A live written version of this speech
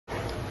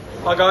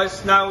Hi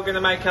guys, now we're going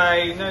to make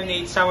a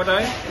no-knead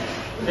sourdough.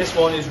 This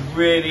one is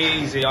really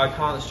easy, I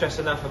can't stress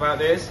enough about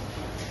this.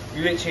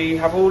 You literally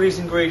have all these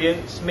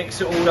ingredients, mix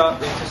it all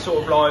up into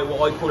sort of like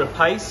what I call a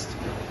paste.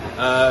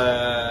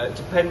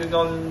 Depending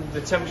on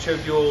the temperature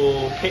of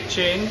your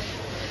kitchen,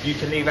 you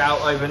can leave it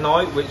out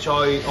overnight, which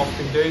I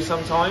often do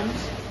sometimes.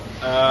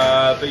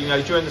 But you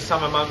know, during the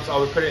summer months I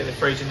would put it in the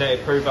fridge and let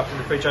it prove up in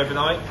the fridge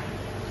overnight.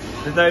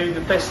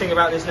 The best thing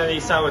about this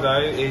no-knead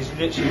sourdough is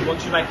literally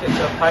once you make it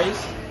into a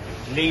paste,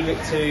 leave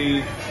it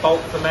to bulk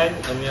ferment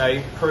and, you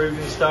know, prove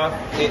and stuff.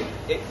 It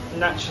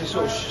naturally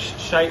sort of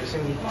shapes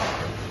and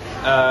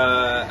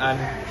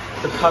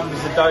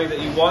becomes the dough that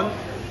you want.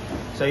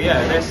 So yeah,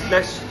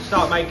 let's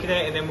start making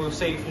it and then we'll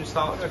see from the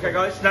start. Okay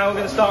guys, now we're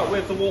going to start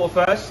with the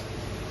water first.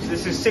 So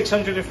this is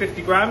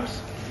 650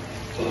 grams.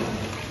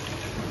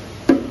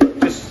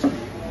 Just, you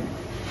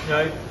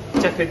know,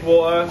 tepid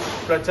water,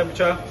 blood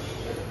temperature.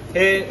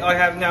 Here I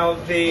have now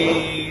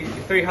the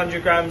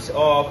 300 grams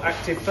of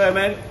active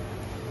ferment.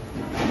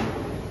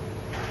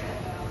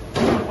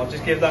 I'll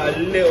just give that a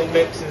little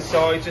mix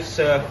inside, just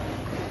to,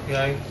 you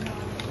know,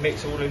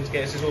 mix all in to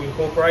get this all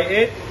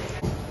incorporated.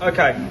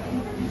 Okay,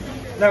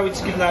 now we're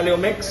just giving that a little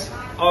mix.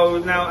 I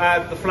will now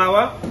add the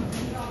flour.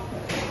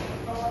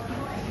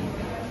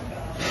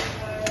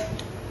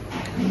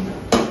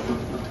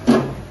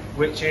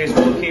 Which is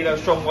 1 kilo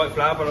strong white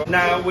flour. But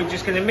now we're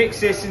just going to mix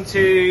this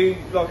into,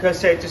 like I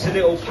said, just a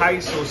little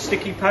paste or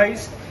sticky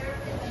paste.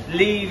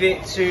 Leave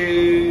it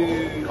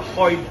to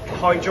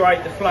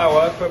hydrate the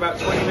flour for about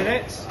 20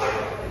 minutes.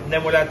 And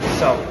then we'll add the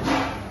salt.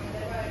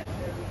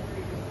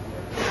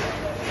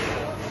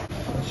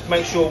 Just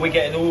make sure we're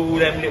getting all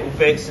them little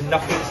bits and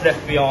nothing's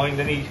left behind,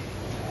 any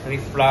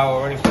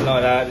flour or anything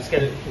like that. Just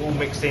get it all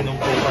mixed in, all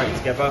incorporated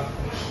together.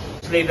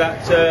 Just leave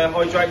that to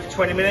hydrate for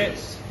 20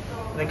 minutes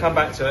and then come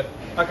back to it.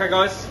 Okay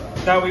guys,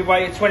 now we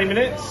waited 20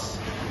 minutes.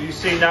 You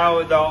see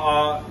now that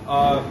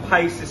our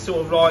paste is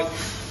sort of like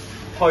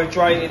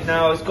hydrated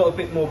now, it's got a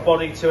bit more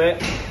body to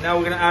it. Now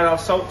we're going to add our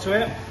salt to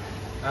it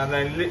and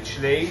then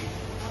literally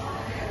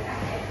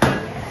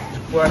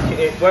work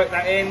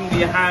that in with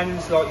your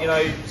hands, like, you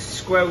know,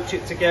 squelch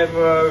it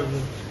together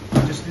and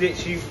just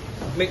literally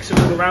mix it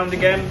all around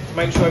again to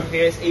make sure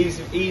everything is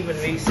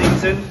evenly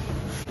seasoned.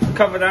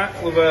 Cover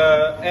that with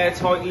an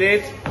airtight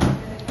lid.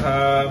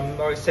 Like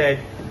I said,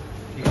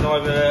 you can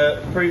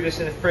either prove this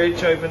in the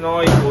fridge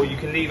overnight or you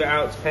can leave it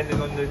out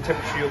depending on the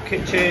temperature of your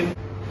kitchen.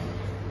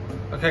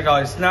 Okay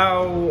guys,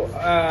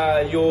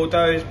 now your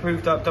dough is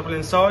proofed up double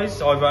in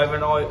size, either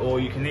overnight or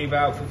you can leave it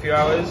out for a few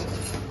hours.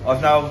 I've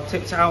now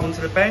tipped it out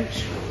onto the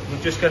bench.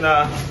 We're just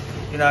gonna,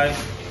 you know,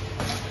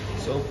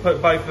 sort of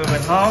put both of them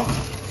in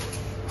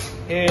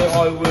half. Here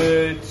I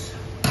would,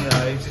 you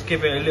know, just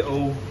give it a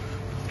little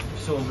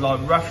sort of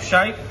like rough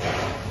shape.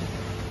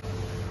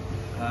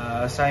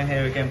 Same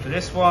here again for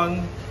this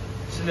one,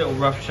 just a little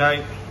rough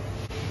shape.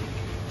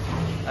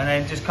 And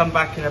then just come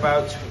back in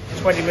about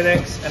 20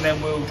 minutes and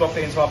then we'll drop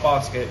it into our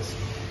baskets.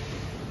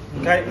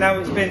 Okay, now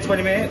it's been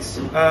 20 minutes.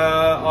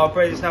 Our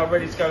bread is now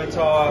ready to go into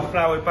our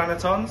floured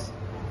bannetons.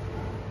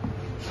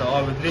 So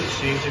I would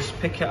literally just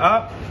pick it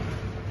up,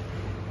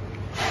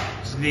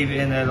 just leave it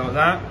in there like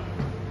that.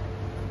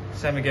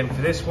 Same again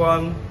for this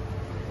one.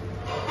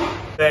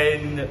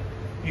 Then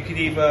you could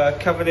either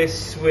cover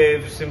this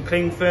with some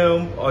cling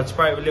film, I'd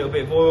spray it with a little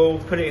bit of oil,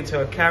 put it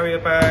into a carrier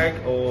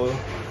bag, or,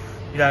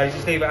 you know,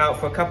 just leave it out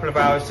for a couple of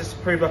hours just to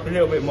prove up a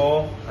little bit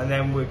more and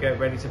then we'll get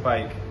ready to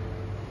bake.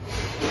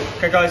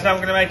 Okay guys, now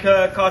we're going to make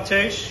a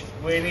cartouche.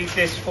 We need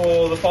this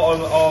for the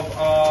bottom of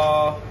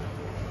our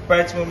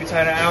bread when we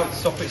turn it out to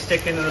stop it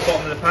sticking to the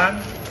bottom of the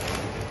pan.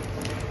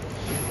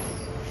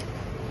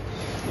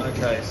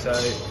 Okay, so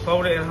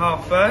fold it in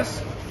half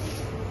first.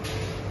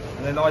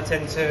 And then I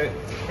tend to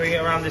bring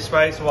it around this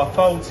way, so our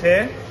folds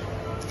here.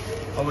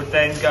 I would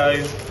then go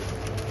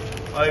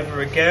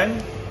over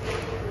again,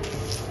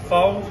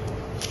 fold.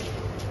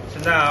 So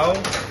now,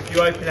 if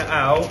you open it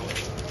out,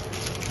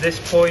 this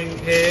point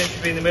here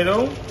should be in the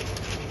middle.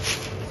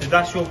 So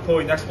that's your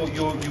point, that's what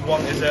you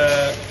want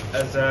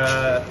as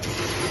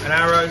an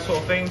arrow sort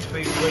of thing to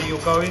be where you're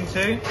going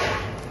to.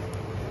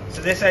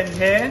 So this end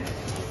here,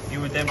 you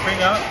would then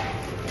bring up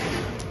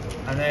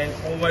and then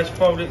almost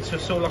fold it to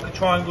sort of like a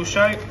triangle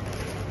shape.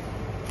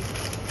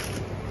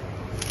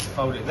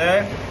 Fold it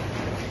there.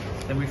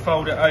 Then we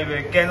fold it over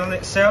again on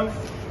itself,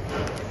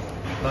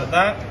 like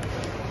that.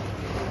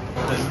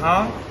 Fold it in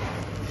half.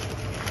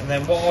 And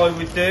then what I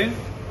would do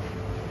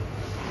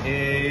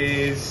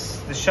is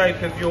the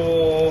shape of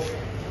your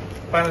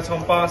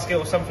banneton basket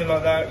or something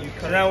like that.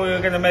 Now we're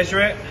going to measure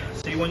it.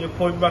 So you want your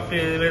point roughly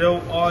in the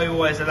middle. I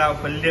always allow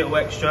for a little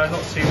extra,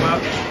 not too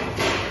much.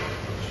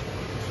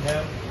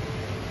 Yeah.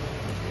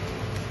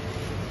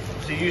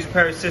 So use a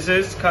pair of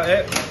scissors, cut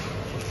it,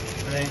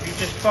 and then if you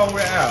just fold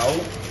it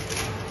out,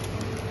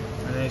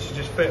 and then it should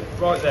just fit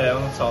right there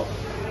on the top.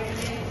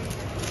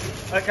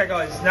 Okay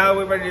guys, now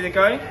we're ready to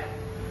go.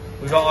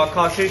 We've got our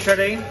cartouche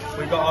ready.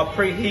 We've got our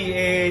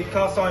preheated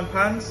cast iron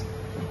pans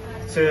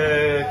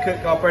to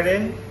cook our bread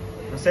in.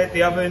 I said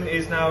the oven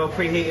is now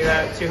preheated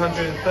at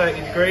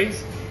 230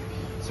 degrees.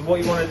 So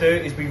what you want to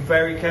do is be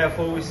very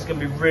careful. This is going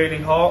to be really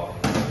hot.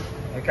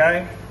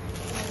 Okay.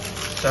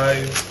 So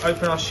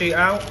open our sheet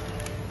out.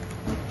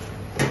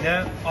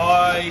 Yeah.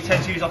 I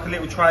tend to use like a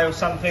little tray or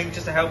something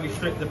just to help me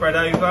flip the bread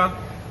over.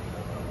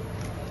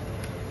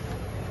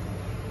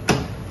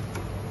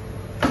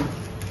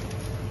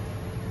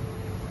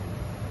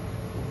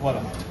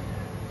 Voila.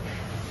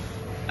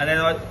 And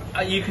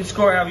then you can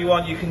score it however you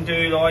want. You can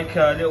do like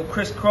a little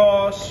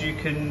crisscross. You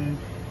can.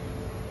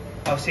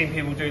 I've seen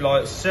people do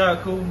like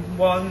circle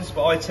ones,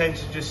 but I tend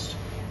to just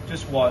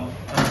one.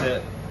 That's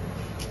it.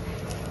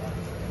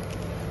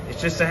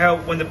 It's just to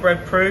help when the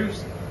bread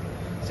proofs,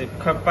 so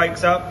it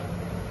bakes up.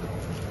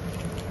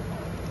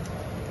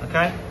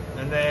 Okay,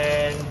 and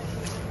then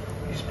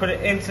you just put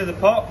it into the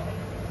pot,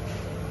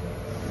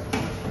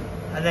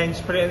 and then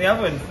just put it in the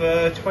oven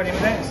for 20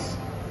 minutes,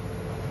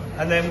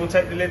 and then we'll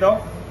take the lid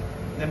off,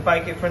 and then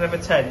bake it for another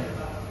 10.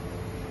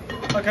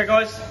 Okay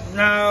guys,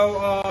 now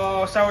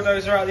our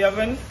sourdoughs are out of the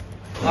oven.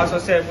 As I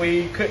said,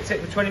 we cooked it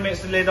for 20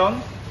 minutes, the lid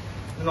on,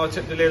 then I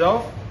took the lid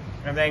off,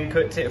 and then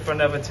cooked it for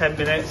another 10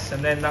 minutes,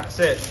 and then that's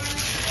it.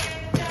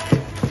 You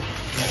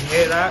can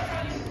hear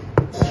that,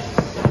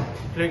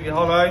 completely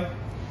hollow,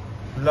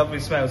 lovely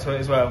smell to it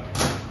as well.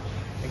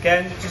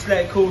 Again, just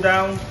let it cool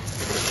down,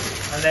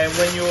 and then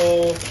when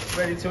you're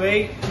ready to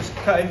eat, just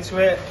cut into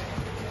it.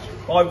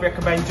 I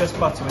recommend just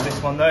butter with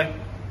this one though.